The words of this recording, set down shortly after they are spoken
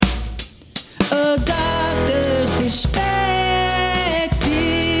Learn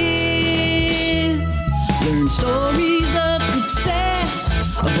stories of success,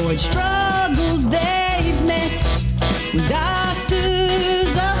 avoid struggles they've met.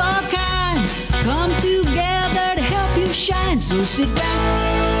 Doctors of all kind come together to help you shine. So sit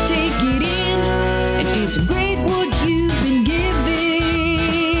back, take it in, and integrate what you've been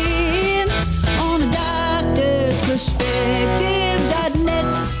given on a doctor's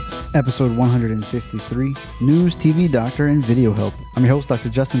perspective.net. Episode 153, News, TV, Doctor, and Video Help. I'm your host, Dr.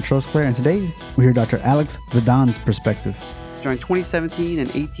 Justin Trosclair, and today we hear Dr. Alex Vidan's perspective. Join 2017 and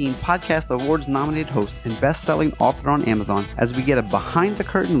 18 Podcast Awards nominated host and best-selling author on Amazon as we get a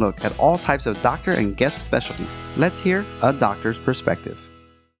behind-the-curtain look at all types of doctor and guest specialties. Let's hear a doctor's perspective.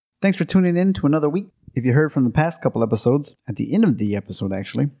 Thanks for tuning in to another week. If you heard from the past couple episodes, at the end of the episode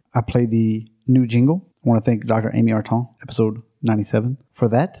actually, I played the new jingle. I want to thank Dr. Amy Arton, episode 97, for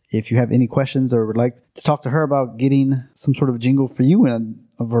that. If you have any questions or would like to talk to her about getting some sort of jingle for you in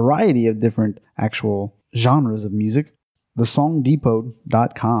a variety of different actual genres of music,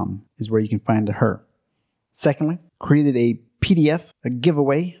 thesongdepot.com is where you can find her. Secondly, created a PDF, a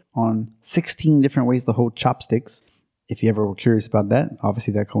giveaway on 16 different ways to hold chopsticks. If you ever were curious about that,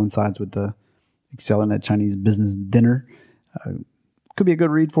 obviously that coincides with the excelling at Chinese business dinner. Could be a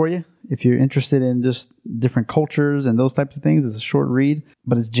good read for you if you're interested in just different cultures and those types of things. It's a short read,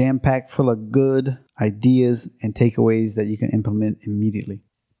 but it's jam-packed full of good ideas and takeaways that you can implement immediately.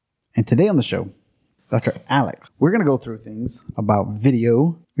 And today on the show, Dr. Alex, we're going to go through things about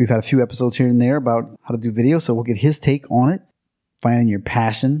video. We've had a few episodes here and there about how to do video, so we'll get his take on it, finding your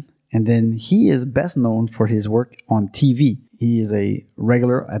passion. And then he is best known for his work on TV. He is a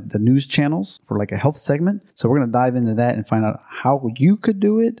regular at the news channels for like a health segment. So we're going to dive into that and find out how you could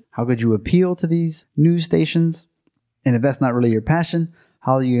do it. How could you appeal to these news stations? And if that's not really your passion,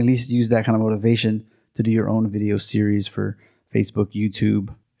 how do you at least use that kind of motivation to do your own video series for Facebook, YouTube,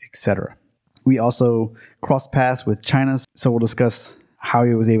 etc. We also crossed paths with China. So we'll discuss how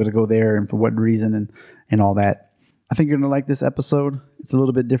he was able to go there and for what reason and all that. I think you're going to like this episode. It's a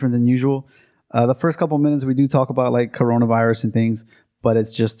little bit different than usual. The first couple of minutes, we do talk about like coronavirus and things, but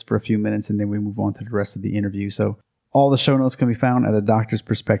it's just for a few minutes and then we move on to the rest of the interview. So all the show notes can be found at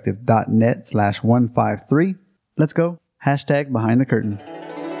adoctorsperspective.net/153. Let's go. Hashtag behind the curtain.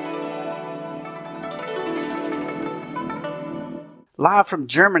 Live from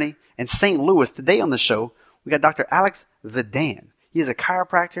Germany and St. Louis, today on the show, we got Dr. Alex Vidan. He is a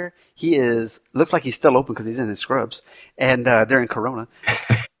chiropractor. Looks like he's still open because he's in his scrubs, and during Corona.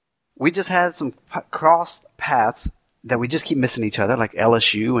 We just had some crossed paths that we just keep missing each other, like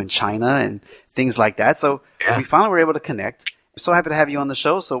LSU and China and things like that. So we finally were able to connect. I'm so happy to have you on the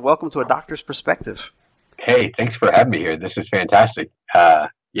show. So welcome to A Doctor's Perspective. Hey, thanks for having me here. This is fantastic. We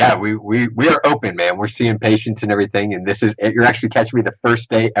are open, man. We're seeing patients and everything. And you're actually catching me the first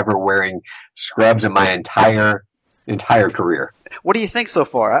day ever wearing scrubs in my entire career. What do you think so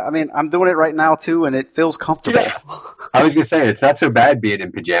far? I mean, I'm doing it right now too, and it feels comfortable. Yeah. I was going to say, it's not so bad being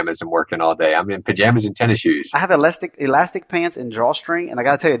in pajamas and working all day. I'm in pajamas and tennis shoes. I have elastic pants and drawstring, and I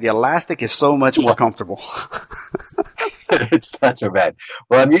got to tell you, the elastic is so much more comfortable. It's not so bad.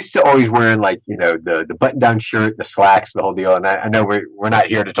 Well, I'm used to always wearing the button-down shirt, the slacks, the whole deal. And I know we're not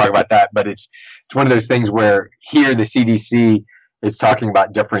here to talk about that, but it's one of those things where here the CDC is talking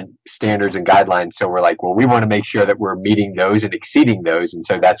about different standards and guidelines. So we're like, well, we want to make sure that we're meeting those and exceeding those. And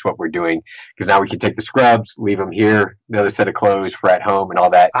so that's what we're doing, because now we can take the scrubs, leave them here, another set of clothes for at home and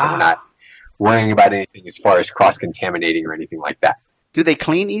all that. So we're not worrying about anything as far as cross-contaminating or anything like that. Do they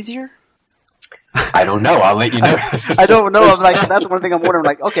clean easier? I don't know. I'll let you know. I don't know. I'm like, that's one thing I'm wondering.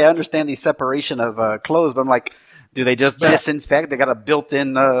 Like, okay, I understand the separation of clothes, but I'm like, do they just disinfect? They got a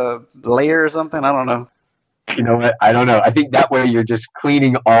built-in layer or something? I don't know. You know what? I don't know. I think that way you're just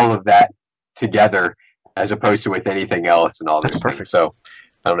cleaning all of that together as opposed to with anything else and all this. That's perfect. So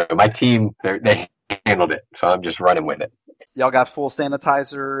I don't know. My team, they handled it. So I'm just running with it. Y'all got full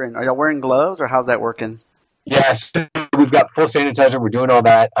sanitizer, and are y'all wearing gloves, or how's that working? Yes, we've got full sanitizer. We're doing all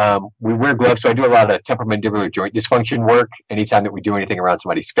that. We wear gloves. So I do a lot of temporomandibular joint dysfunction work. Anytime that we do anything around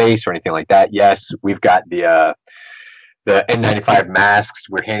somebody's face or anything like that. Yes, we've got the N95 masks.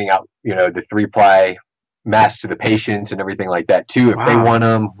 We're handing out, the 3-ply masks to the patients and everything like that too. If they want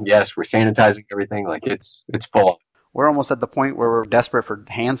them, yes, we're sanitizing everything. Like it's full. We're almost at the point where we're desperate for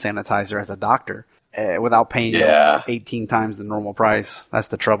hand sanitizer as a doctor without paying 18 times the normal price. That's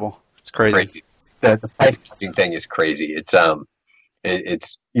the trouble. It's crazy. The price thing is crazy.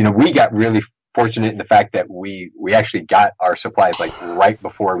 It's we got really fortunate in the fact that we actually got our supplies like right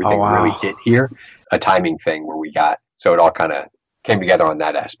before everything really hit here. A timing thing where we got, so it all kind of came together on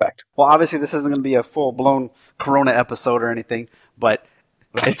that aspect. Well, obviously this isn't going to be a full-blown Corona episode or anything, but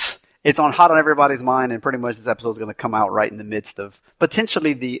it's hot on everybody's mind, and pretty much this episode is going to come out right in the midst of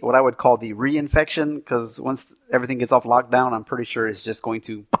potentially what I would call the reinfection, because once everything gets off lockdown, I'm pretty sure it's just going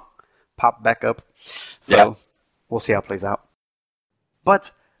to pop back up. So we'll see how it plays out.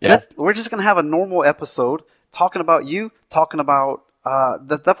 But we're just going to have a normal episode talking about you, talking about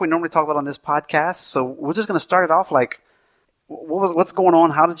the stuff we normally talk about on this podcast. So we're just going to start it off like, what's going on?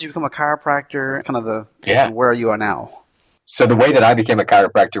 How did you become a chiropractor? Kind of where you are now. So the way that I became a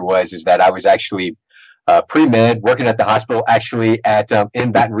chiropractor is that I was actually pre-med working at the hospital, actually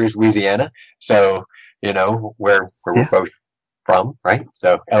in Baton Rouge, Louisiana. So, where we're both from, right?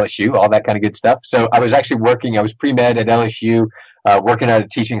 So LSU, all that kind of good stuff. So I was actually I was pre-med at LSU, working at a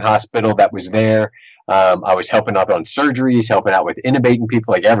teaching hospital that was there. I was helping out on surgeries, helping out with intubating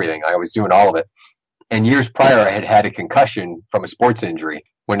people, like everything. I was doing all of it. And years prior, I had a concussion from a sports injury.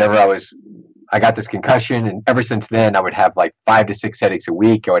 Whenever I got this concussion, and ever since then, I would have like 5 to 6 headaches a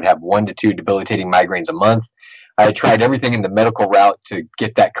week. I would have 1 to 2 debilitating migraines a month. I had tried everything in the medical route to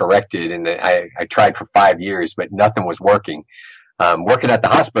get that corrected, and I tried for 5 years, but nothing was working. Working at the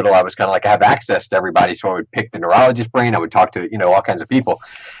hospital, I was kind of like, I have access to everybody, so I would pick the neurologist brain. I would talk to all kinds of people,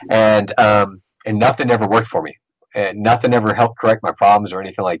 and nothing ever worked for me. And nothing ever helped correct my problems or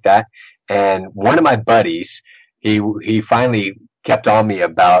anything like that. And one of my buddies, he finally kept on me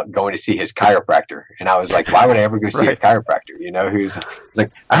about going to see his chiropractor. And I was like, why would I ever go see a chiropractor? Who's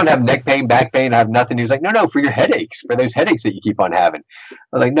like, I don't have neck pain, back pain, I have nothing. He was like, no, for your headaches, for those headaches that you keep on having. I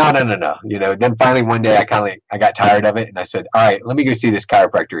was like, no. Then finally one day I got tired of it, and I said, all right, let me go see this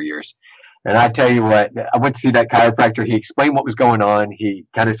chiropractor of yours. And I tell you what, I went to see that chiropractor. He explained what was going on. He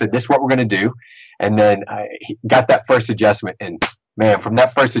kind of said, this is what we're going to do. And then he got that first adjustment. And man, from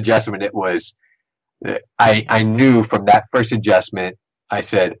that first adjustment, it was, I knew from that first adjustment, I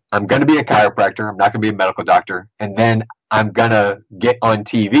said, I'm going to be a chiropractor. I'm not going to be a medical doctor. And then I'm going to get on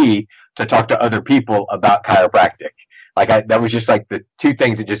TV to talk to other people about chiropractic. That was just like the two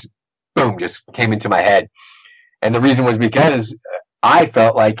things that just, boom, just came into my head. And the reason was because I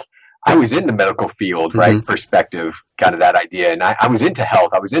felt like I was in the medical field, right? Perspective, kind of that idea. And I was into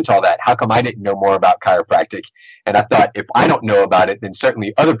health. I was into all that. How come I didn't know more about chiropractic? And I thought, if I don't know about it, then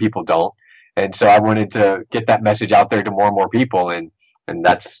certainly other people don't. And so I wanted to get that message out there to more and more people. And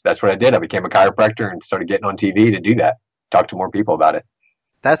that's what I did. I became a chiropractor and started getting on TV to do that, talk to more people about it.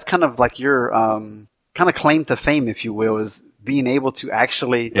 That's kind of like your kind of claim to fame, if you will, is being able to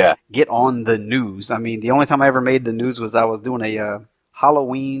actually get on the news. I mean, the only time I ever made the news was I was doing a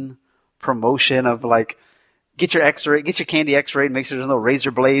Halloween promotion of like, get your candy x-ray, make sure there's no razor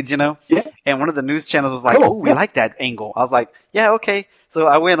blades, Yeah. And one of the news channels was like, oh, we like that angle. I was like, yeah, okay. So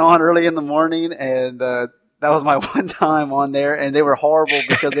I went on early in the morning, and that was my one time on there, and they were horrible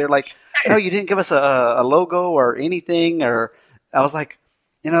because they were like, no, you didn't give us a logo or anything. Or I was like,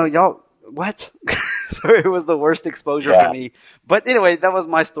 y'all, what? So it was the worst exposure for me. But anyway, that was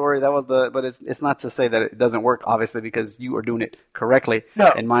my story. But it's not to say that it doesn't work, obviously, because you are doing it correctly. No.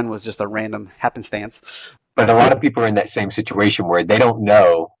 And mine was just a random happenstance. But a lot of people are in that same situation where they don't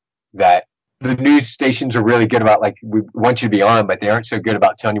know that the news stations are really good about, like, we want you to be on, but they aren't so good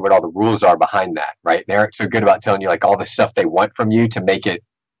about telling you what all the rules are behind that, right? They aren't so good about telling you like all the stuff they want from you to make it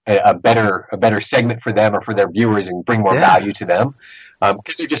a better segment for them or for their viewers and bring more value to them.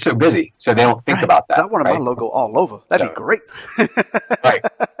 Because they're just so busy, so they don't think about that. I wanted my logo all over. That'd be great. Right.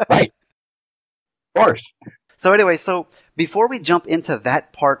 Of course. So anyway, before we jump into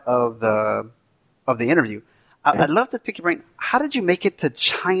that part of the interview, I'd love to pick your brain. How did you make it to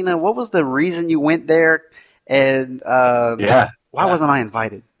China? What was the reason you went there? And why wasn't I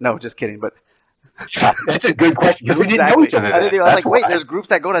invited? No, just kidding. But that's a good question because we didn't know each other. I was like, wait, there's groups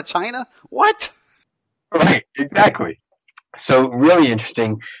that go to China? What? Right, exactly. So really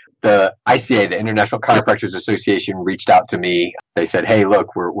interesting. The ICA, the International Chiropractors Association, reached out to me. They said, hey,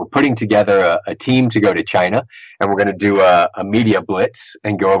 look, we're putting together a team to go to China, and we're going to do a media blitz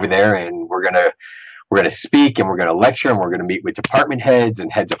and go over there, and we're going to speak, and we're going to lecture, and we're going to meet with department heads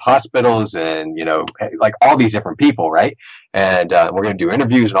and heads of hospitals and, like all these different people, right? And we're going to do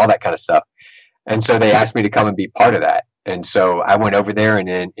interviews and all that kind of stuff. And so they asked me to come and be part of that. And so I went over there, and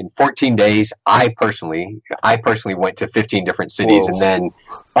in 14 days, I personally went to 15 different cities. Whoa. And then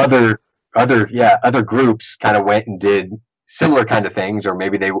other groups kind of went and did similar kind of things, or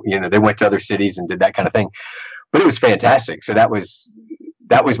maybe they went to other cities and did that kind of thing. But it was fantastic. So that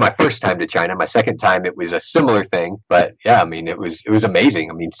was my first time to China. My second time, it was a similar thing. But yeah, I mean, it was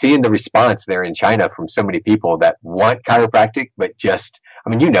amazing. I mean, seeing the response there in China from so many people that want chiropractic, but just, I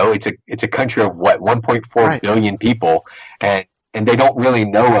mean, it's a country of what, 1.4 billion people, and and they don't really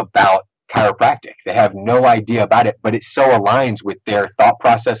know about chiropractic. They have no idea about it, but it so aligns with their thought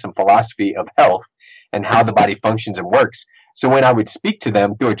process and philosophy of health and how the body functions and works. So when I would speak to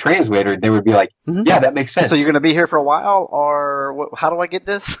them through a translator, they would be like, yeah, that makes sense. So you're going to be here for a while, or how do I get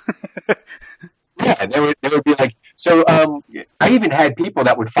this? Yeah, and they would be like, so I even had people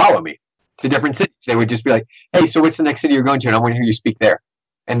that would follow me to different cities. They would just be like, hey, so what's the next city you're going to? And I want to hear you speak there.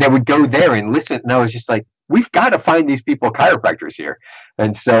 And they would go there and listen. And I was just like, we've got to find these people chiropractors here.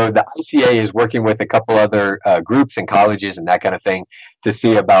 And so the ICA is working with a couple other groups and colleges and that kind of thing to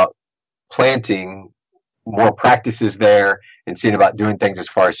see about planting more practices there and seeing about doing things as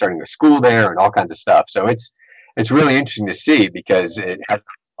far as starting a school there and all kinds of stuff. So it's really interesting to see because it has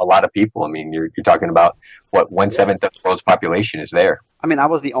a lot of people. I mean, you're talking about what 1/7 of the world's population is there. I mean, I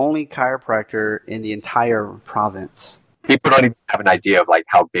was the only chiropractor in the entire province. People don't even have an idea of like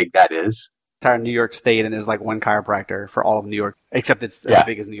how big that is. Entire New York State, and there's like one chiropractor for all of New York, except it's as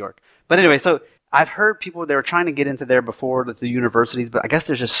big as New York. But anyway, so I've heard people, they were trying to get into there before the universities, but I guess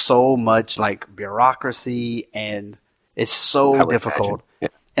there's just so much like bureaucracy and it's so difficult. Yeah.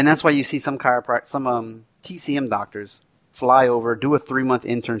 And that's why you see some TCM doctors fly over, do a 3-month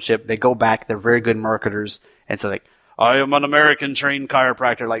internship. They go back. They're very good marketers. And so like, I am an American trained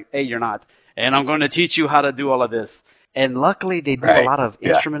chiropractor. Like, hey, you're not. And I'm going to teach you how to do all of this. And luckily they do a lot of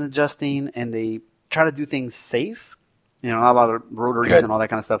instrument adjusting and they try to do things safe. You know, not a lot of rotaries and all that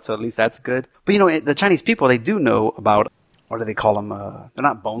kind of stuff. So at least that's good. But, you know, the Chinese people, they do know about, what do they call them? They're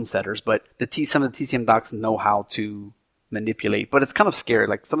not bone setters, but some of the TCM docs know how to manipulate. But it's kind of scary.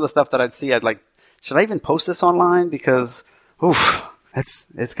 Like some of the stuff that I'd see, I'd like, should I even post this online? Because,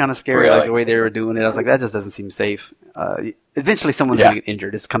 it's kind of scary, like the way they were doing it. I was like, that just doesn't seem safe. Eventually someone's going to get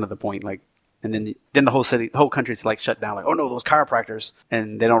injured. It's kind of the point. Like, and then the whole country's like shut down. Like, oh no, those chiropractors.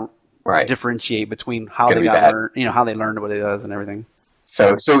 And they don't differentiate between how they got learned, you know, how they learned what it does and everything.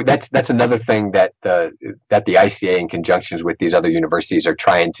 So that's another thing that the ICA in conjunctions with these other universities are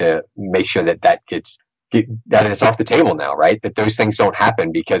trying to make sure that it's off the table now, right? That those things don't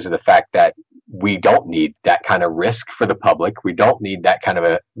happen because of the fact that we don't need that kind of risk for the public. We don't need that kind of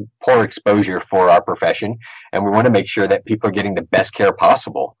a poor exposure for our profession. And we want to make sure that people are getting the best care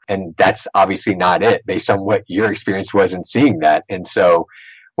possible. And that's obviously not it based on what your experience was in seeing that. And so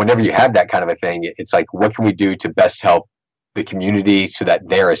whenever you have that kind of a thing, it's like, what can we do to best help the community so that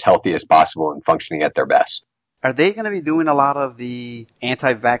they're as healthy as possible and functioning at their best? Are they going to be doing a lot of the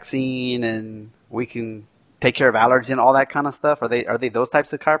anti-vaccine and we can take care of allergies and all that kind of stuff? Are they those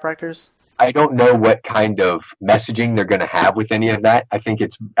types of chiropractors? I don't know what kind of messaging they're going to have with any of that. I think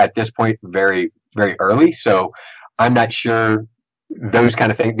it's at this point very, very early. So I'm not sure those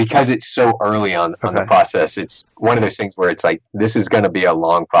kind of things because it's so early on the process. It's one of those things where it's like, this is going to be a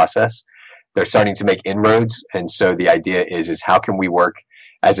long process. They're starting to make inroads. And so the idea is how can we work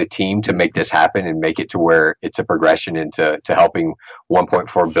as a team to make this happen and make it to where it's a progression into helping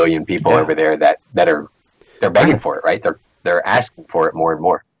 1.4 billion people over there they're begging for it, right? They're asking for it more and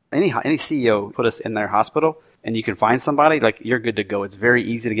more. Any CEO put us in their hospital and you can find somebody, like you're good to go. It's very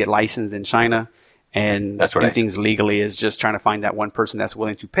easy to get licensed in China and do things legally. Is just trying to find that one person that's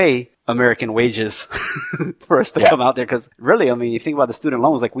willing to pay American wages for us to come out there. Because really, I mean, you think about the student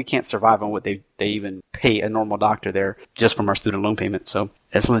loans, like we can't survive on what they even pay a normal doctor there just from our student loan payment. So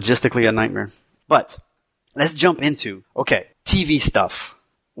it's logistically a nightmare. But let's jump into, TV stuff.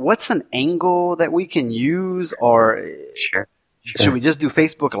 What's an angle that we can use or... Sure. Should we just do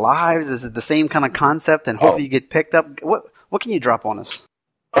Facebook Lives? Is it the same kind of concept and hopefully you get picked up? What can you drop on us?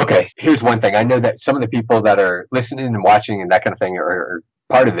 Okay, here's one thing. I know that some of the people that are listening and watching and that kind of thing are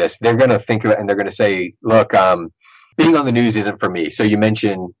part of this. They're going to think of it and they're going to say, look, being on the news isn't for me. So you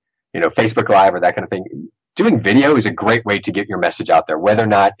mentioned, Facebook Live or that kind of thing. Doing video is a great way to get your message out there, whether or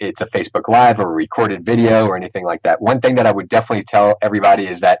not it's a Facebook Live or a recorded video or anything like that. One thing that I would definitely tell everybody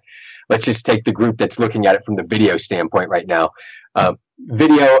is that let's just take the group that's looking at it from the video standpoint right now.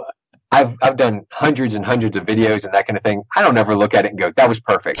 Video, I've done hundreds and hundreds of videos and that kind of thing. I don't ever look at it and go, that was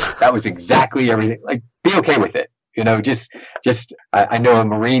perfect. That was exactly everything. Like, be okay with it. I know a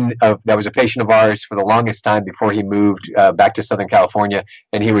Marine that was a patient of ours for the longest time before he moved back to Southern California.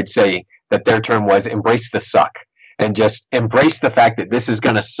 And he would say that their term was embrace the suck and just embrace the fact that this is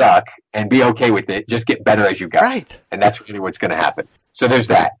going to suck and be okay with it. Just get better as you go. Right. And that's really what's going to happen. So there's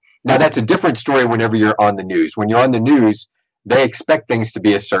that. Now, that's a different story whenever you're on the news. When you're on the news, they expect things to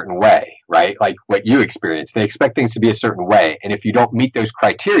be a certain way, right? Like what you experienced. They expect things to be a certain way. And if you don't meet those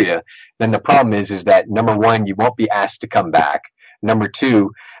criteria, then the problem is that, number one, you won't be asked to come back. Number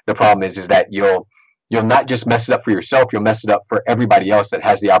two, the problem is that you'll not just mess it up for yourself, you'll mess it up for everybody else that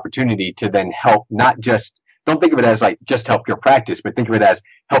has the opportunity to then help not just don't think of it as like just help your practice, but think of it as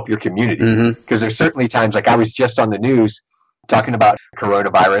help your community. Because there's certainly times, like I was just on the news talking about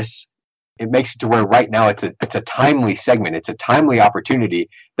coronavirus. It makes it to where right now it's a timely segment. It's a timely opportunity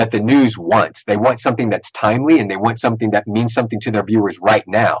that the news wants. They want something that's timely, and they want something that means something to their viewers right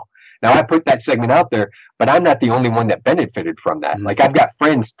now. Now, I put that segment out there, but I'm not the only one that benefited from that. Like, I've got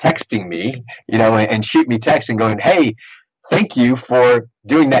friends texting me, and shoot me texts and going, hey, thank you for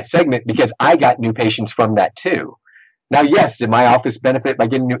doing that segment because I got new patients from that too. Now, yes, did my office benefit by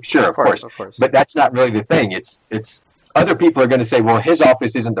getting new? Sure, of course. But that's not really the thing. It's other people are going to say, well, his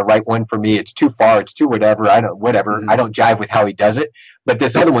office isn't the right one for me. It's too far. It's too whatever. I don't jive with how he does it. But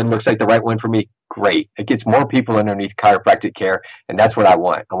this other one looks like the right one for me. Great. It gets more people underneath chiropractic care. And that's what I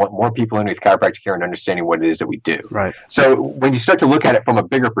want. I want more people underneath chiropractic care and understanding what it is that we do. Right. So when you start to look at it from a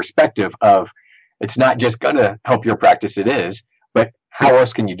bigger perspective of it's not just going to help your practice, it is, but how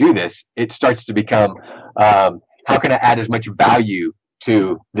else can you do this? It starts to become, how can I add as much value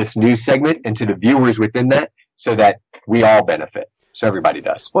to this news segment and to the viewers within that so that we all benefit? So everybody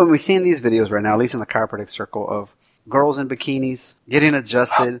does. Well, we're seeing these videos right now, at least in the chiropractic circle, of girls in bikinis getting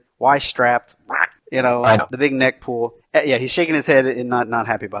adjusted, Y strapped, I know. the big neck pull. Yeah, he's shaking his head and not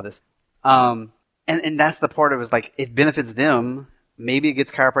happy about this. And that's the part of it, is like it benefits them. Maybe it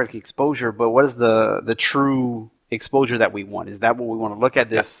gets chiropractic exposure, but what is the true exposure that we want? Is that what we want to look at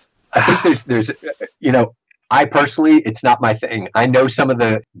this? I think there's I personally, it's not my thing. I know some of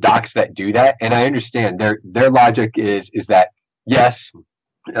the docs that do that, and I understand their logic is that, yes,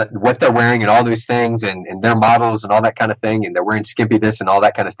 what they're wearing and all those things and their models and all that kind of thing, and they're wearing skimpy this and all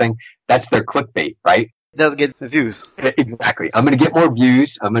that kind of thing, that's their clickbait, right? It does get views. Exactly. I'm going to get more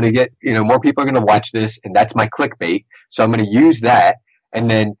views. I'm going to get, more people are going to watch this, and that's my clickbait. So I'm going to use that. And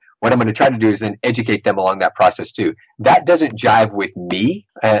then what I'm going to try to do is then educate them along that process too. That doesn't jive with me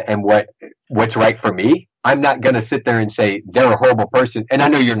and what's right for me. I'm not going to sit there and say they're a horrible person. And I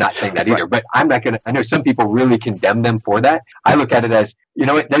know you're not saying that either, but I'm not going to, I know some people really condemn them for that. I look at it as,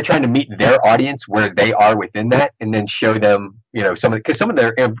 they're trying to meet their audience where they are within that and then show them, some of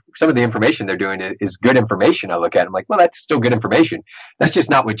the information they're doing is good information. I look at it, I'm like, well, that's still good information. That's just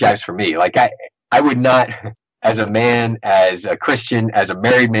not what jives for me. Like I would not, as a man, as a Christian, as a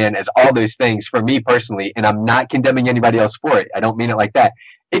married man, as all those things for me personally, and I'm not condemning anybody else for it. I don't mean it like that.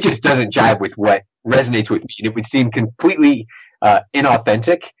 It just doesn't jive with what resonates with me. It would seem completely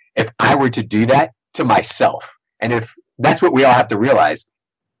inauthentic if I were to do that to myself. And if that's what we all have to realize,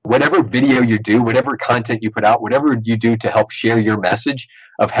 whatever video you do, whatever content you put out, whatever you do to help share your message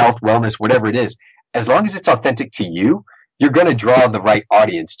of health, wellness, whatever it is, as long as it's authentic to you, you're going to draw the right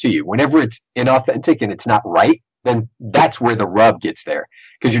audience to you. Whenever it's inauthentic and it's not right, then that's where the rub gets there,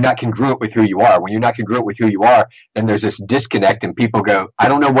 because you're not congruent with who you are. When you're not congruent with who you are, then there's this disconnect and people go, I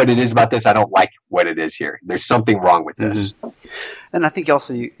don't know what it is about this. I don't like what it is here. There's something wrong with this. Mm-hmm. And I think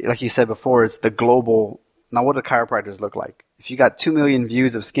also, like you said before, it's the global. Now, what do chiropractors look like? If you got 2 million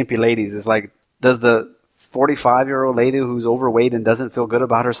views of skimpy ladies, it's like, does the 45-year-old lady who's overweight and doesn't feel good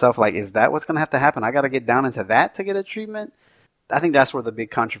about herself, like, is that what's going to have to happen? I got to get down into that to get a treatment? I think that's where the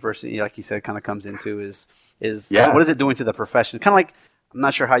big controversy, like you said, kind of comes into is what is it doing to the profession? Kind of like, I'm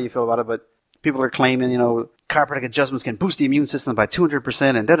not sure how you feel about it, but people are claiming, chiropractic adjustments can boost the immune system by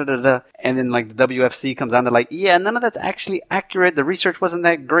 200% and da-da-da-da. And then like the WFC comes down to like, yeah, none of that's actually accurate. The research wasn't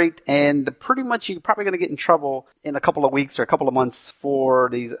that great. And pretty much you're probably going to get in trouble in a couple of weeks or a couple of months for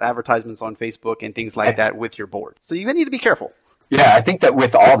these advertisements on Facebook and things like that with your board. So you need to be careful. Yeah, I think that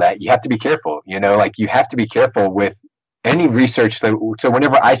with all that, you have to be careful. You have to be careful with any research. So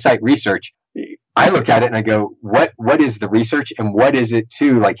whenever I cite research, I look at it and I go, what is the research and what is it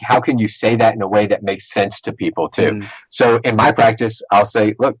too? Like, how can you say that in a way that makes sense to people too? So in my practice, I'll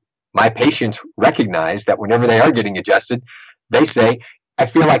say, look, my patients recognize that whenever they are getting adjusted, they say, I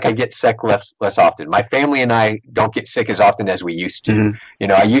feel like I get sick less often. My family and I don't get sick as often as we used to.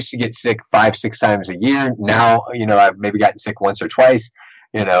 I used to get sick 5-6 times a year. Now, I've maybe gotten sick once or twice,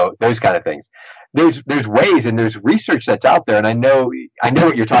 those kind of things. There's ways and there's research that's out there, and I know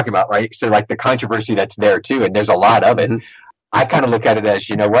what you're talking about, right? So like the controversy that's there too, and there's a lot of it. I kind of look at it as,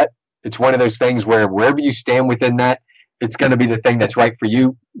 it's one of those things where wherever you stand within that, it's going to be the thing that's right for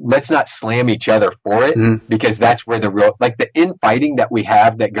you. Let's not slam each other for it, because that's where the infighting that we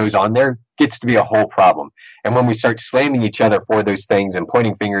have that goes on there gets to be a whole problem. And when we start slamming each other for those things and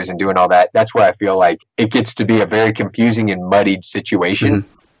pointing fingers and doing all that, that's where I feel like it gets to be a very confusing and muddied situation.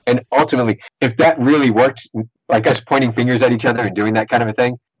 And ultimately, if that really worked, like us pointing fingers at each other and doing that kind of a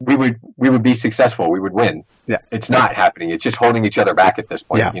thing, we would be successful. We would win. Yeah, it's not happening. It's just holding each other back at this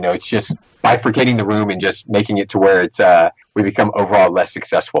point. Yeah. It's just bifurcating the room and just making it to where it's we become overall less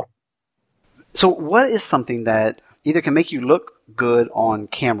successful. So what is something that either can make you look good on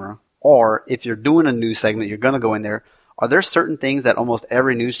camera, or if you're doing a news segment, you're going to go in there, are there certain things that almost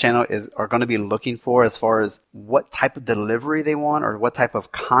every news channel are going to be looking for as far as what type of delivery they want or what type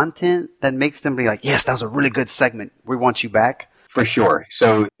of content that makes them be like, yes, that was a really good segment. We want you back? For sure.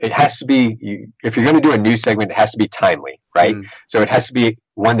 So it has to be, if you're going to do a news segment, it has to be timely, right? So it has to be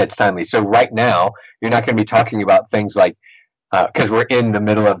one that's timely. So right now, you're not going to be talking about things like, because we're in the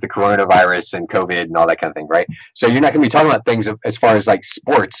middle of the coronavirus and COVID and all that kind of thing, right? So you're not going to be talking about things as far as like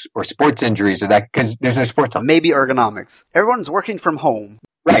sports or sports injuries or that, because there's no sports on. Maybe ergonomics. Everyone's working from home.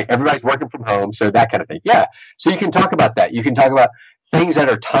 Right. Everybody's working from home. So that kind of thing. Yeah. So you can talk about that. You can talk about things that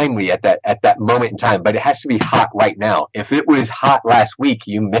are timely at that moment in time, but it has to be hot right now. If it was hot last week,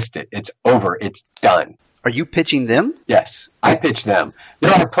 you missed it. It's over. It's done. Are you pitching them? Yes, I pitch them.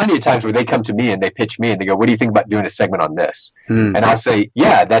 There are plenty of times where they come to me and they pitch me and they go, what do you think about doing a segment on this? And I'll say,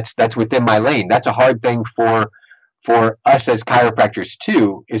 yeah, that's within my lane. That's a hard thing for us as chiropractors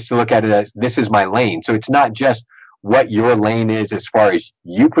too, is to look at it as this is my lane. So it's not just what your lane is as far as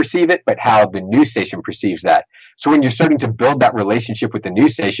you perceive it, but how the news station perceives that. So when you're starting to build that relationship with the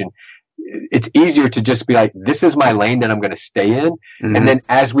news station, it's easier to just be like, this is my lane that I'm going to stay in. And then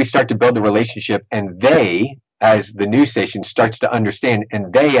as we start to build the relationship and they, as the news station starts to understand,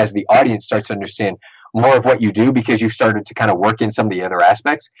 and they, as the audience starts to understand more of what you do, because you've started to kind of work in some of the other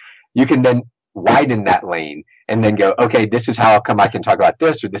aspects, you can then widen that lane and then go, okay, this is how come I can talk about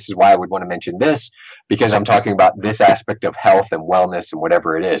this, or this is why I would want to mention this, because I'm talking about this aspect of health and wellness and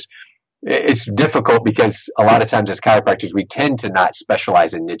whatever it is. It's difficult because a lot of times as chiropractors, we tend to not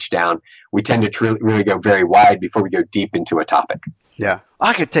specialize and niche down. We tend to really go very wide before we go deep into a topic. Yeah.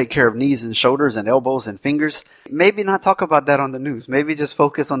 I could take care of knees and shoulders and elbows and fingers. Maybe not talk about that on the news. Maybe just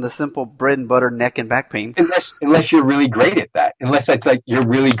focus on the simple bread and butter neck and back pain. Unless you're really great at that. Unless it's like you're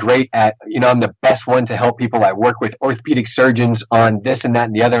really great at, I'm the best one to help people. I work with orthopedic surgeons on this and that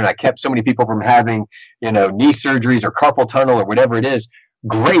and the other, and I kept so many people from having, knee surgeries or carpal tunnel or whatever it is.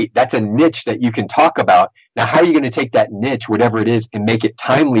 Great. That's a niche that you can talk about. Now, how are you going to take that niche, whatever it is, and make it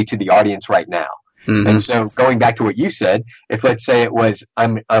timely to the audience right now? And so going back to what you said, if let's say it was,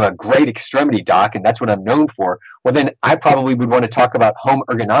 I'm a great extremity doc and that's what I'm known for, well, then I probably would want to talk about home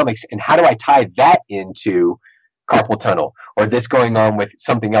ergonomics and how do I tie that into carpal tunnel or this going on with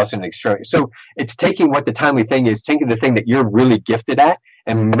something else in the extremity. So it's taking what the timely thing is, taking the thing that you're really gifted at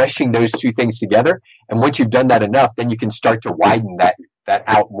and meshing those two things together. And once you've done that enough, then you can start to widen that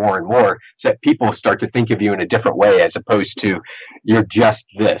out more and more so that people start to think of you in a different way as opposed to you're just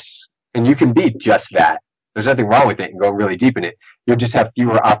this. And you can be just that. There's nothing wrong with it and go really deep in it. You'll just have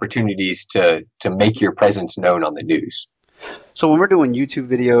fewer opportunities to make your presence known on the news. So when we're doing YouTube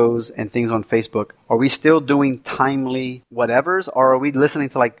videos and things on Facebook, are we still doing timely whatevers, or are we listening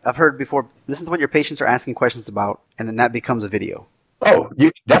to, like I've heard before, listen to what your patients are asking questions about, and then that becomes a video? Oh,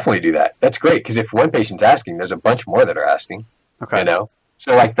 you can definitely do that. That's great, because if one patient's asking, there's a bunch more that are asking. Okay.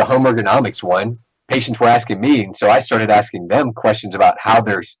 So like the home ergonomics one, patients were asking me, and so I started asking them questions about how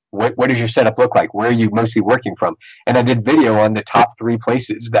what does your setup look like? Where are you mostly working from? And I did video on the top 3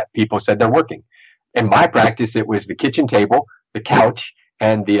 places that people said they're working. In my practice, it was the kitchen table, the couch,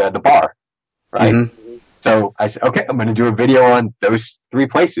 and the bar, right? So I said, okay, I'm going to do a video on those 3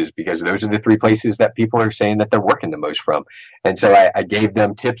 places because those are the 3 places that people are saying that they're working the most from. And so I gave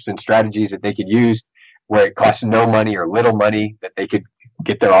them tips and strategies that they could use where it costs no money or little money that they could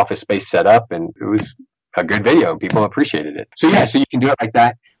get their office space set up. And it was a good video and people appreciated it. So yeah, so you can do it like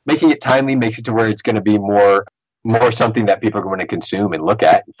that. Making it timely makes it to where it's going to be more something that people are going to consume and look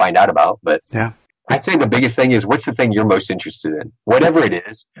at and find out about. But yeah, I'd say the biggest thing is what's the thing you're most interested in? Whatever it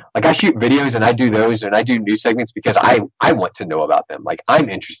is. Like I shoot videos and I do those and I do news segments because I want to know about them. Like I'm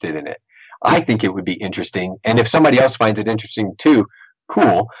interested in it. I think it would be interesting. And if somebody else finds it interesting too,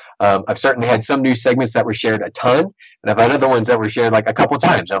 cool. I've certainly had some news segments that were shared a ton, and I've had other ones that were shared like a couple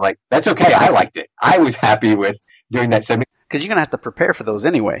times. I'm like, that's okay. I liked it. I was happy with doing that segment. Because you're going to have to prepare for those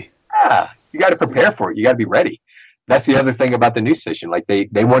anyway. Yeah, you got to prepare for it. You got to be ready. That's the other thing about the news station. Like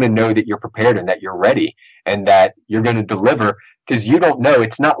they want to know that you're prepared and that you're ready and that you're going to deliver, because you don't know.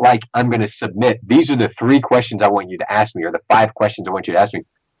 It's not like I'm going to submit. These are the 3 questions I want you to ask me or the 5 questions I want you to ask me.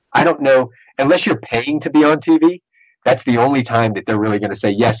 I don't know unless you're paying to be on TV. That's the only time that they're really going to say,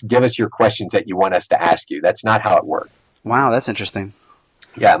 yes, give us your questions that you want us to ask you. That's not how it works. Wow, that's interesting.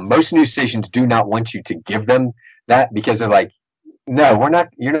 Yeah, most news stations do not want you to give them that because they're like, no,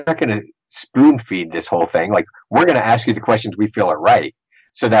 you're not going to spoon feed this whole thing. Like, we're going to ask you the questions we feel are right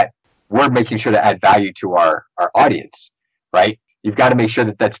so that we're making sure to add value to our audience, right? You've got to make sure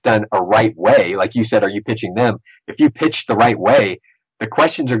that that's done a right way. Like you said, are you pitching them? If you pitch the right way, the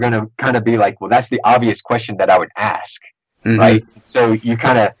questions are going to kind of be like, well, that's the obvious question that I would ask, right? So you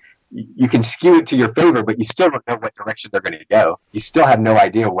can skew it to your favor, but you still don't know what direction they're going to go. You still have no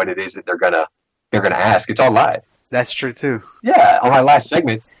idea what it is that they're going to ask. It's all live. That's true too. Yeah. On my last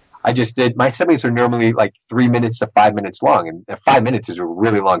segment, my segments are normally like 3 minutes to 5 minutes long. And 5 minutes is a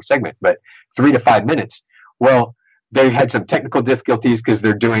really long segment, but 3 to 5 minutes. Well, they had some technical difficulties because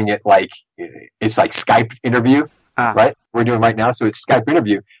they're doing it it's like Skype interview, right? We're doing right now. So it's Skype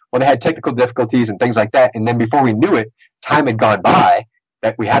interview. Well, they had technical difficulties and things like that. And then before we knew it, time had gone by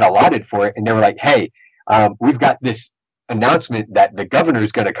that we had allotted for it. And they were like, hey, we've got this announcement that the governor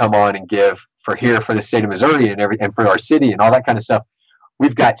is going to come on and give for the state of Missouri and for our city and all that kind of stuff.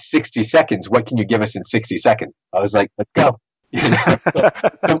 We've got 60 seconds. What can you give us in 60 seconds? I was like, let's go.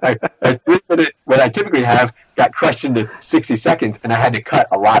 So my 3 minute, what I typically have, got crushed into 60 seconds, and I had to cut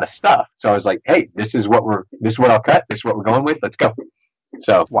a lot of stuff. So I was like, hey, this is what I'll cut. This is what we're going with. Let's go.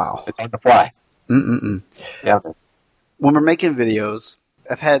 So wow, it's on the fly. Yeah. When we're making videos,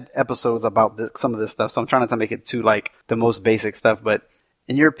 I've had episodes about some of this stuff, so I'm trying not to make it too like the most basic stuff. But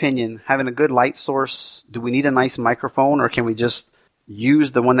in your opinion, having a good light source, do we need a nice microphone, or can we just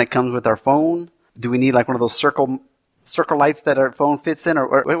use the one that comes with our phone? Do we need like one of those circle lights that our phone fits in,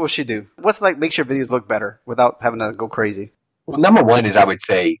 or what will she do? What's like makes your videos look better without having to go crazy? Well, number one is I would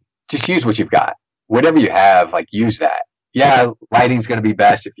say just use what you've got. Whatever you have, like use that. Yeah, lighting's going to be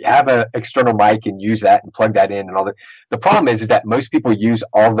best if you have an external mic and use that and plug that in and all that. The problem is that most people use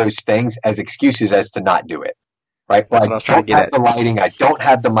all those things as excuses as to not do it. Right? That's what I was trying to get at. The lighting, I don't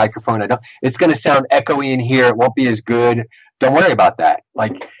have the microphone. It's going to sound echoey in here. It won't be as good. Don't worry about that.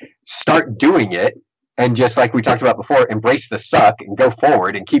 Like, start doing it. And just like we talked about before, embrace the suck and go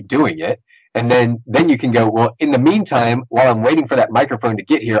forward and keep doing it. And then you can go, well, in the meantime, while I'm waiting for that microphone to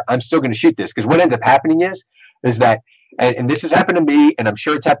get here, I'm still going to shoot this. Because what ends up happening is that, and this has happened to me, and I'm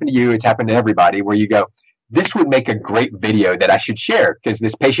sure it's happened to you, it's happened to everybody, where you go, this would make a great video that I should share because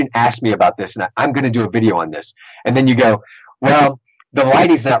this patient asked me about this, and I'm going to do a video on this. And then you go, well, the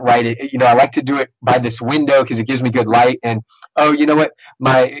lighting's not right. I like to do it by this window because it gives me good light. And oh, you know what?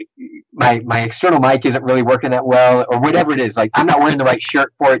 My external mic isn't really working that well, or whatever it is. Like, I'm not wearing the right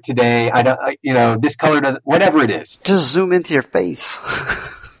shirt for it today. I don't, this color doesn't. Whatever it is. Just zoom into your face.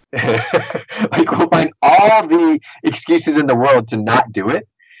 Like, we'll find all the excuses in the world to not do it.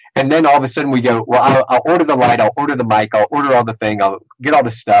 And then all of a sudden we go, well, I'll order the light, I'll order the mic, I'll order all the thing, I'll get all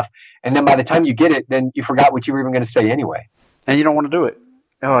the stuff. And then by the time you get it, then you forgot what you were even going to say anyway. And you don't want to do it.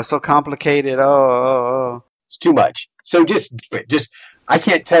 Oh, it's so complicated. Oh. It's too much. So just do it. I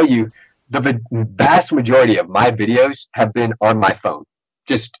can't tell you, the vast majority of my videos have been on my phone.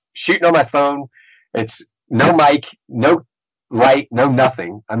 Just shooting on my phone. It's no mic, no light, no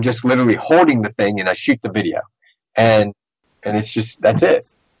nothing. I'm just literally holding the thing and I shoot the video. And it's just, that's it.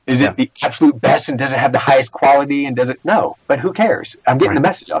 Is it the absolute best and does it have the highest quality and does it? No, but who cares? I'm getting the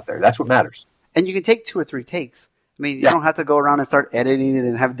message out there. That's what matters. And you can take 2 or 3 takes. I mean, you don't have to go around and start editing it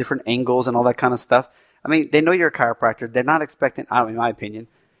and have different angles and all that kind of stuff. I mean, they know you're a chiropractor. They're not expecting, in my opinion,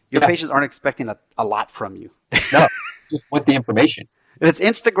 your patients aren't expecting a lot from you. No, just want the information. If it's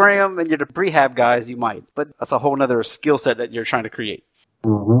Instagram and you're the prehab guys, you might. But that's a whole other skill set that you're trying to create.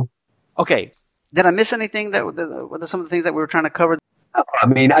 Mm-hmm. Okay. Did I miss anything? What are some of the things that we were trying to cover? I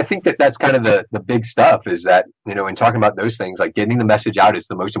mean, I think that's kind of the big stuff is that, in talking about those things, like getting the message out is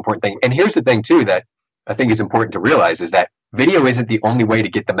the most important thing. And here's the thing, too, that I think is important to realize is that video isn't the only way to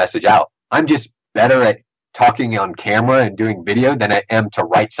get the message out. I'm just better at talking on camera and doing video than I am to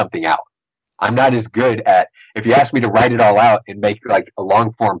write something out. I'm not as good at, if you ask me to write it all out and make like a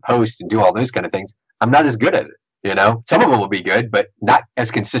long form post and do all those kind of things, I'm not as good at it. Some of them will be good, but not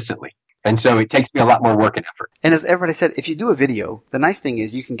as consistently. And so it takes me a lot more work and effort. And as everybody said, if you do a video, the nice thing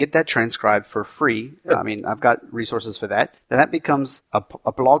is you can get that transcribed for free. Yep. I mean, I've got resources for that. Then that becomes a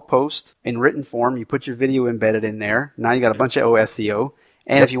blog post in written form. You put your video embedded in there. Now you got a bunch of OSEO.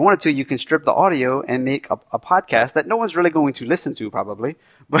 And if you wanted to, you can strip the audio and make a podcast that no one's really going to listen to probably.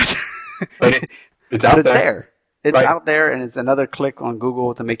 But it's out there. It's out there, and it's another click on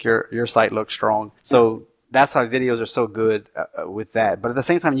Google to make your site look strong. So that's how videos are so good with that. But at the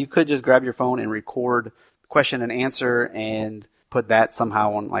same time, you could just grab your phone and record question and answer and put that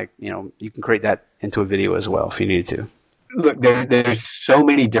somehow on, you can create that into a video as well if you needed to. Look, there's so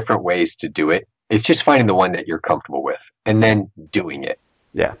many different ways to do it. It's just finding the one that you're comfortable with and then doing it.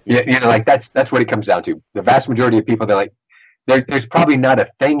 Yeah. That's what it comes down to. The vast majority of people, they're like, there's probably not a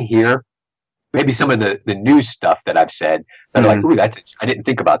thing here. Maybe some of the news stuff that I've said, that are like, ooh, I didn't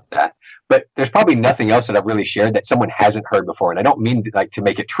think about that. But there's probably nothing else that I've really shared that someone hasn't heard before. And I don't mean to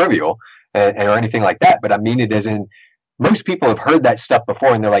make it trivial or anything like that, but I mean it as in most people have heard that stuff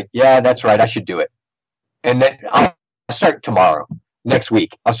before and they're like, yeah, that's right, I should do it. And then I'll start tomorrow, next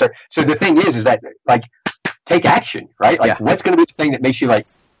week. I'll start. So the thing is that like, take action, right? Like what's going to be the thing that makes you like,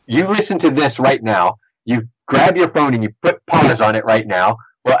 you listen to this right now, you grab your phone and you put pause on it right now.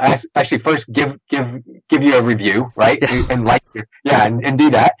 Well, actually first give you a review, right? Yes. And like, and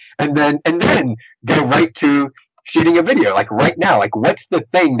do that. And then go right to shooting a video, like right now. Like what's the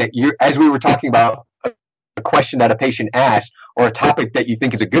thing that you, as we were talking about, a question that a patient asked or a topic that you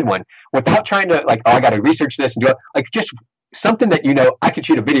think is a good one, without trying to like, oh, I got to research this and do it. Like just something that, you know, I could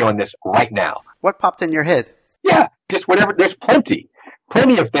shoot a video on this right now. What popped in your head? Yeah, just whatever. There's plenty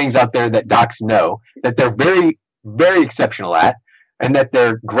of things out there that docs know that they're very, very exceptional at, and that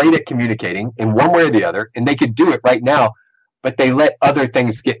they're great at communicating in one way or the other, and they could do it right now, but they let other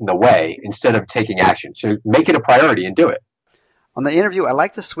things get in the way instead of taking action. So make it a priority and do it. On the interview, I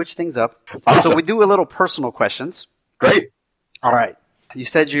like to switch things up. Awesome. So we do a little personal questions. Great. All right. You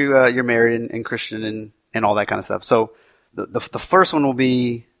said you're married and Christian and all that kind of stuff. So the first one will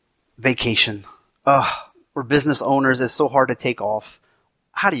be vacation. We're business owners. It's so hard to take off.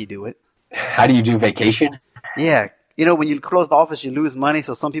 How do you do it? How do you do vacation? Yeah. You know, when you close the office, you lose money.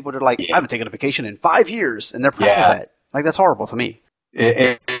 So some people are like, I haven't taken a vacation in 5 years. And they're proud of that. Like, that's horrible to me.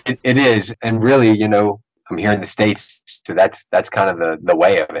 It is. And really, you know, I'm here in the States, so that's kind of the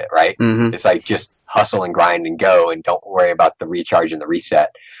way of it, right? Mm-hmm. It's like just hustle and grind and go and don't worry about the recharge and the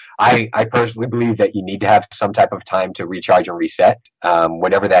reset. I personally believe that you need to have some type of time to recharge and reset,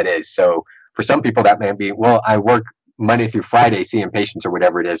 whatever that is. So for some people, that may be, well, I work Monday through Friday seeing patients or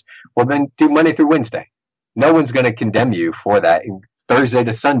whatever it is. Well, then do Monday through Wednesday. No one's going to condemn you for that. And Thursday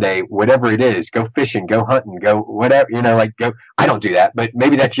to Sunday, whatever it is, go fishing, go hunting, go whatever, you know, like go. I don't do that, but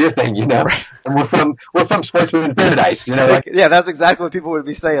maybe that's your thing, you know. Right. And we're from Sportsman Paradise, you know. Like, yeah, that's exactly what people would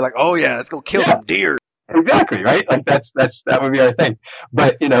be saying. Like, oh yeah, let's go kill some deer. Exactly, right? Like that would be our thing.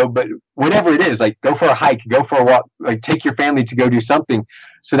 But you know, but whatever it is, like go for a hike, go for a walk, like take your family to go do something,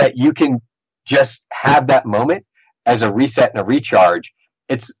 so that you can just have that moment as a reset and a recharge.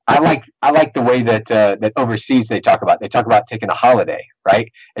 I like the way that overseas they talk about taking a holiday, right?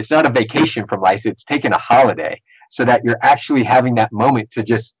 It's not a vacation from life, it's taking a holiday, so that you're actually having that moment to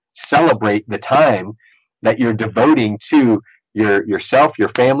just celebrate the time that you're devoting to yourself, your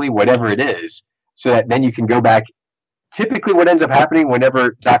family, whatever it is, so that then you can go back. Typically what ends up happening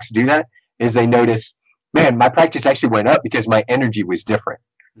whenever docs do that is they notice, man, my practice actually went up because my energy was different.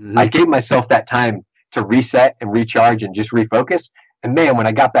 Mm-hmm. I gave myself that time to reset and recharge and just refocus. And man, when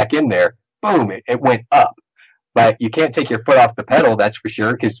I got back in there, boom, it went up. But you can't take your foot off the pedal, that's for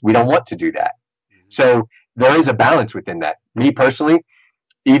sure, because we don't want to do that. So there is a balance within that. Me personally,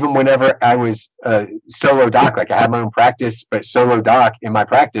 even whenever I was a solo doc, like I had my own practice, but solo doc in my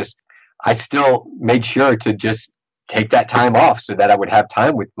practice, I still made sure to just take that time off so that I would have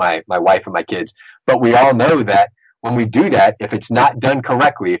time with my wife and my kids. But we all know that when we do that, if it's not done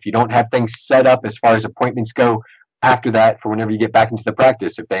correctly, if you don't have things set up as far as appointments go after that for whenever you get back into the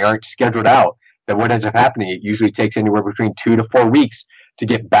practice, if they aren't scheduled out, then what ends up happening, it usually takes anywhere between 2 to 4 weeks to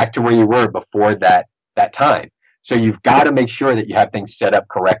get back to where you were before that time. So you've got to make sure that you have things set up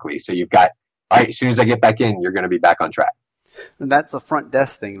correctly. So you've got, all right, as soon as I get back in, you're going to be back on track. And that's a front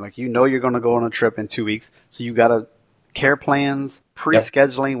desk thing. Like, you know, you're going to go on a trip in 2 weeks. So you got to care plans,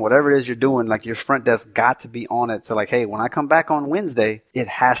 pre-scheduling, whatever it is you're doing, like your front desk got to be on it. So like, hey, when I come back on Wednesday, it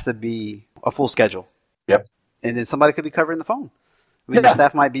has to be a full schedule. Yep. And then somebody could be covering the phone. I mean, your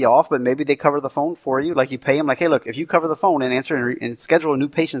staff might be off, but maybe they cover the phone for you. Like, you pay them, like, hey, look, if you cover the phone and answer and schedule new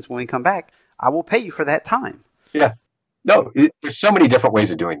patients when we come back, I will pay you for that time. Yeah. No, there's so many different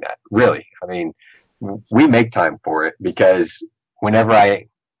ways of doing that, really. I mean, we make time for it because whenever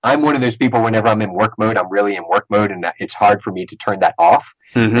I'm one of those people, whenever I'm in work mode, I'm really in work mode, and it's hard for me to turn that off.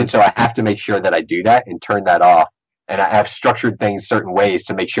 Mm-hmm. And so I have to make sure that I do that and turn that off. And I have structured things certain ways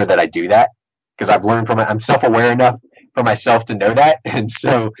to make sure that I do that. Because I've learned from it, I'm self-aware enough for myself to know that. And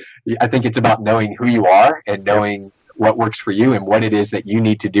so I think it's about knowing who you are and knowing what works for you and what it is that you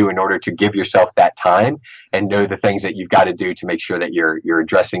need to do in order to give yourself that time and know the things that you've got to do to make sure that you're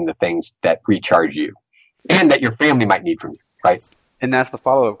addressing the things that recharge you and that your family might need from you, right? And that's the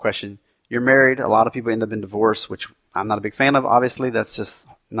follow-up question. You're married. A lot of people end up in divorce, which I'm not a big fan of, obviously. That's just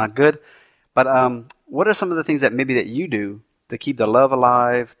not good. But what are some of the things that maybe that you do to keep the love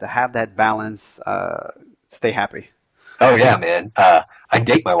alive, to have that balance, stay happy? Oh, yeah, man. I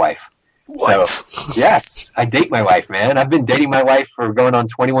date my wife. What? So, yes, I date my wife, man. I've been dating my wife for going on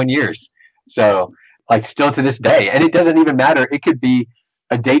 21 years. So, like, still to this day. And it doesn't even matter. It could be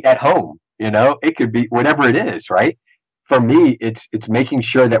a date at home, you know? It could be whatever it is, right? For me, it's making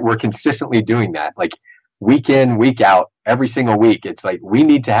sure that we're consistently doing that. Like, week in, week out, every single week. It's like we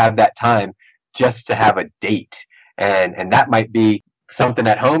need to have that time just to have a date. And that might be something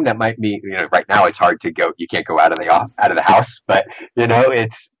at home. That might be, right now it's hard to go. You can't go out of the house, but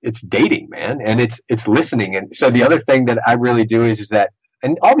it's dating, man. And it's listening. And so the other thing that I really do is that,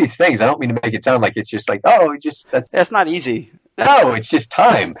 and all these things, I don't mean to make it sound like it's just like, oh, that's not easy. No, it's just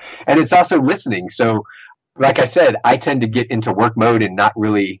time. And it's also listening. So like I said, I tend to get into work mode and not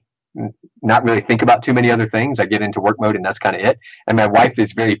really think about too many other things. I get into work mode and that's kind of it. And my wife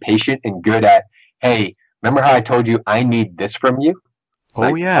is very patient and good at, hey, remember how I told you I need this from you?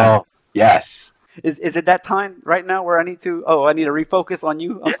 It's yeah. Oh, yes. Is it that time right now where I need to refocus on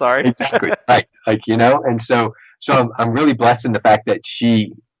you? I'm sorry. Exactly. Right. And so I'm really blessed in the fact that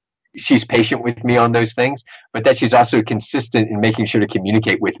she's patient with me on those things, but that she's also consistent in making sure to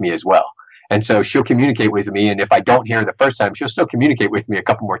communicate with me as well. And so she'll communicate with me. And if I don't hear her the first time, she'll still communicate with me a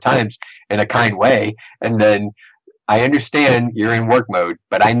couple more times in a kind way. And then I understand you're in work mode,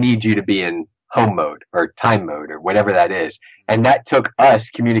 but I need you to be in home mode or time mode or whatever that is. And that took us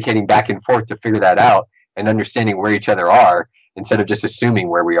communicating back and forth to figure that out and understanding where each other are instead of just assuming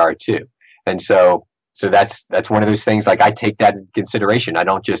where we are too. And so that's one of those things, like I take that into consideration. I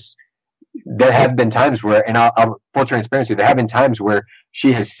don't just, there have been times where, and I'll full transparency, there have been times where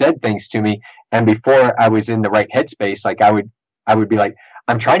she has said things to me, and before I was in the right headspace, like I would be like,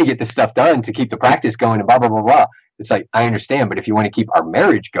 I'm trying to get this stuff done to keep the practice going and blah, blah, blah, blah. It's like, I understand, but if you want to keep our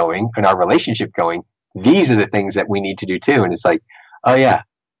marriage going and our relationship going, these are the things that we need to do too. And it's like, oh yeah,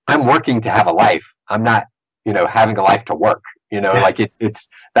 I'm working to have a life. I'm not, having a life to work, like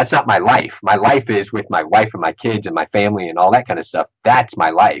that's not my life. My life is with my wife and my kids and my family and all that kind of stuff. That's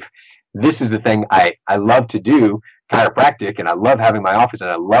my life. This is the thing I love to do, chiropractic, and I love having my office, and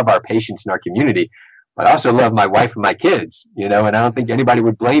I love our patients in our community, but I also love my wife and my kids, and I don't think anybody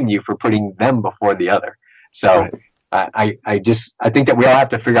would blame you for putting them before the other. So right. I think that we all have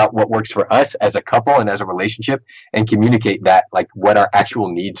to figure out what works for us as a couple and as a relationship and communicate that, like what our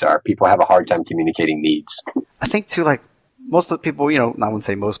actual needs are. People have a hard time communicating needs. I think too, like most of the people, I wouldn't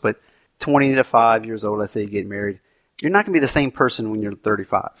say most, but 20 to 5 years old, let's say you get married, you're not going to be the same person when you're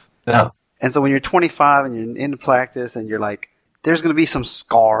 35. No. And so when you're 25 and you're into practice and you're like, there's going to be some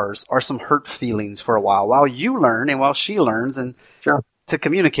scars or some hurt feelings for a while you learn and while she learns and sure. to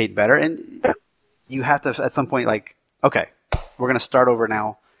communicate better. And you have to, at some point, like, okay, we're going to start over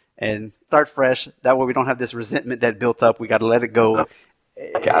now and start fresh. That way we don't have this resentment that built up. We got to let it go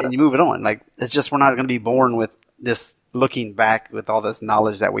and you move it on. Like, it's just, we're not going to be born with this looking back with all this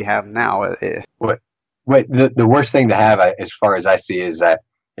knowledge that we have now. What the worst thing to have, as far as I see, is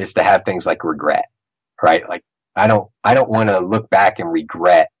to have things like regret, right? Like I don't want to look back and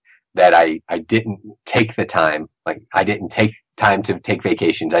regret that I didn't take the time. Like I didn't take time to take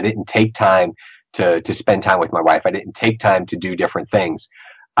vacations. I didn't take time to spend time with my wife. I didn't take time to do different things.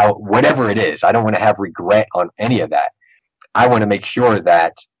 Whatever it is, I don't want to have regret on any of that. I want to make sure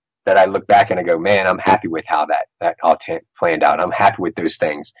that I look back and I go, man, I'm happy with how that all planned out. I'm happy with those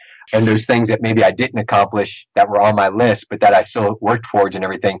things. And those things that maybe I didn't accomplish that were on my list, but that I still worked towards and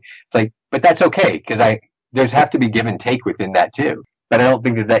everything. It's like, but that's okay, because there's have to be give and take within that too. But I don't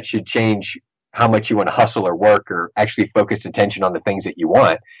think that should change how much you want to hustle or work or actually focus attention on the things that you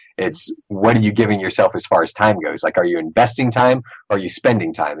want. It's what are you giving yourself as far as time goes? Like, are you investing time or are you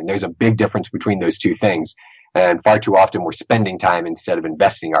spending time? And there's a big difference between those two things. And far too often we're spending time instead of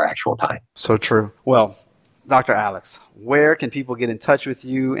investing our actual time. So true. Well, Dr. Alex, where can people get in touch with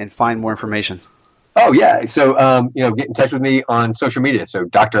you and find more information? Oh, yeah. So, get in touch with me on social media. So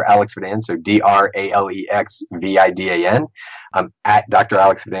Dr. Alex Vidan, so DrAlexVidan. I'm at Dr.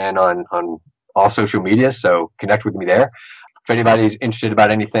 Alex Vidan on all social media. So connect with me there. If anybody's interested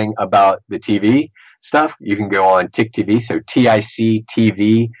about anything about the TV stuff, you can go on TICTV. So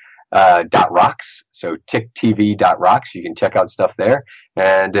TICTV. .rocks. So ticktv.rocks. You can check out stuff there.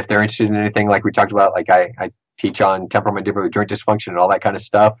 And if they're interested in anything like we talked about, like I teach on temporomandibular joint dysfunction and all that kind of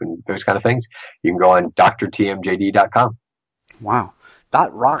stuff and those kind of things, you can go on drtmjd.com. Wow.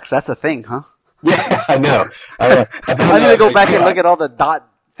 .rocks, that's a thing, huh? Yeah, I know. I need to go back and look at all the dot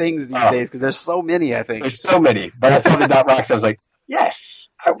things these days because there's so many, I think. There's so many. But I saw the .rocks. I was like, yes,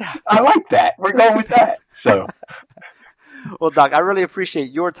 I like that. We're going with that. So... Well, Doc, I really appreciate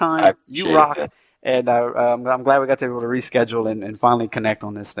your time. You rock. And I'm glad we got to be able to reschedule and finally connect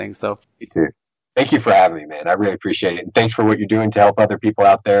on this thing. So, you too. Thank you for having me, man. I really appreciate it. And thanks for what you're doing to help other people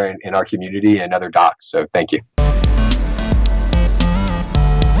out there in our community and other docs. So thank you.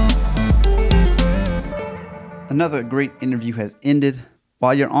 Another great interview has ended.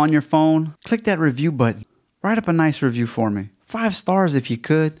 While you're on your phone, click that review button. Write up a nice review for me. 5 stars if you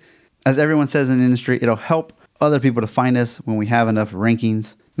could. As everyone says in the industry, it'll help other people to find us when we have enough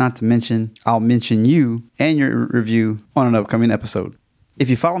rankings. Not to mention, I'll mention you and your review on an upcoming episode. If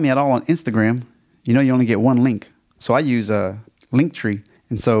you follow me at all on Instagram, you know you only get one link. So I use a Linktree.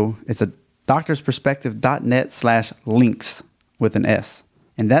 And so it's a doctorsperspective.net/links with an S.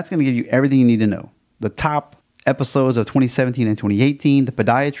 And that's going to give you everything you need to know. The top episodes of 2017 and 2018, the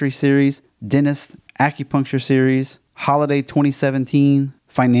podiatry series, dentist, acupuncture series, holiday 2017,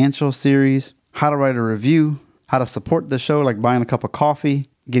 financial series, how to write a review, how to support the show, like buying a cup of coffee,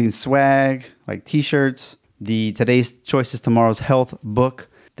 getting swag, like t-shirts, the Today's Choices, Tomorrow's Health book.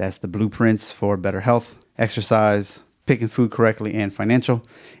 That's the blueprints for better health, exercise, picking food correctly, and financial.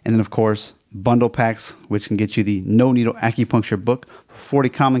 And then, of course, bundle packs, which can get you the No Needle Acupuncture book for 40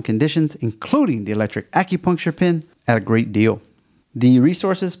 common conditions, including the electric acupuncture pin at a great deal. The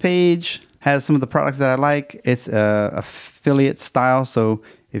resources page has some of the products that I like. It's affiliate style, so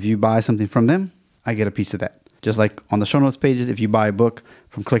if you buy something from them, I get a piece of that. Just like on the show notes pages, if you buy a book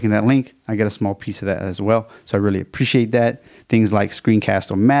from clicking that link, I get a small piece of that as well. So I really appreciate that. Things like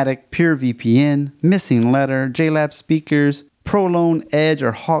Screencast-O-Matic, Pure VPN, Missing Letter, JLab speakers, ProLone, Edge,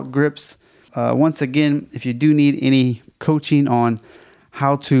 or Hawk grips. Once again, if you do need any coaching on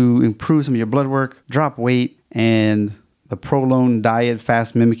how to improve some of your blood work, drop weight, and the ProLone diet,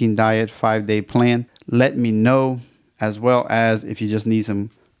 fast mimicking diet, 5-day plan, let me know. As well as if you just need some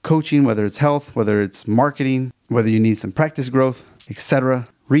coaching, whether it's health, whether it's marketing, whether you need some practice growth, etc.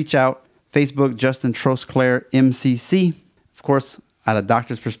 Reach out. Facebook, Justin Trosclair, MCC. Of course, at a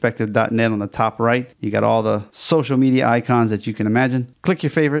doctorsperspective.net on the top right, you got all the social media icons that you can imagine. Click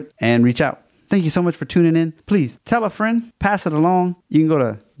your favorite and reach out. Thank you so much for tuning in. Please tell a friend, pass it along. You can go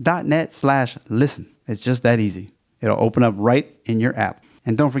to .net/listen. It's just that easy. It'll open up right in your app.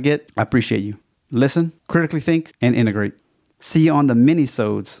 And don't forget, I appreciate you. Listen, critically think, and integrate. See you on the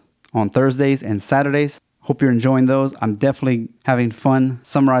mini-sodes on Thursdays and Saturdays. Hope you're enjoying those. I'm definitely having fun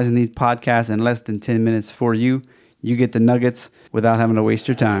summarizing these podcasts in less than 10 minutes for you. You get the nuggets without having to waste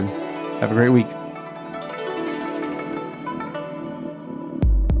your time. Have a great week.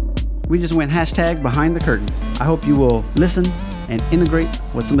 We just went #behind the curtain. I hope you will listen and integrate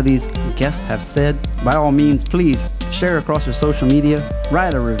what some of these guests have said. By all means, please share across your social media,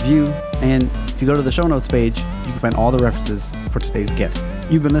 write a review, and if you go to the show notes page, you can find all the references for today's guest.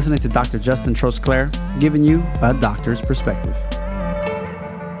 You've been listening to Dr. Justin Trosclair, giving you a doctor's perspective.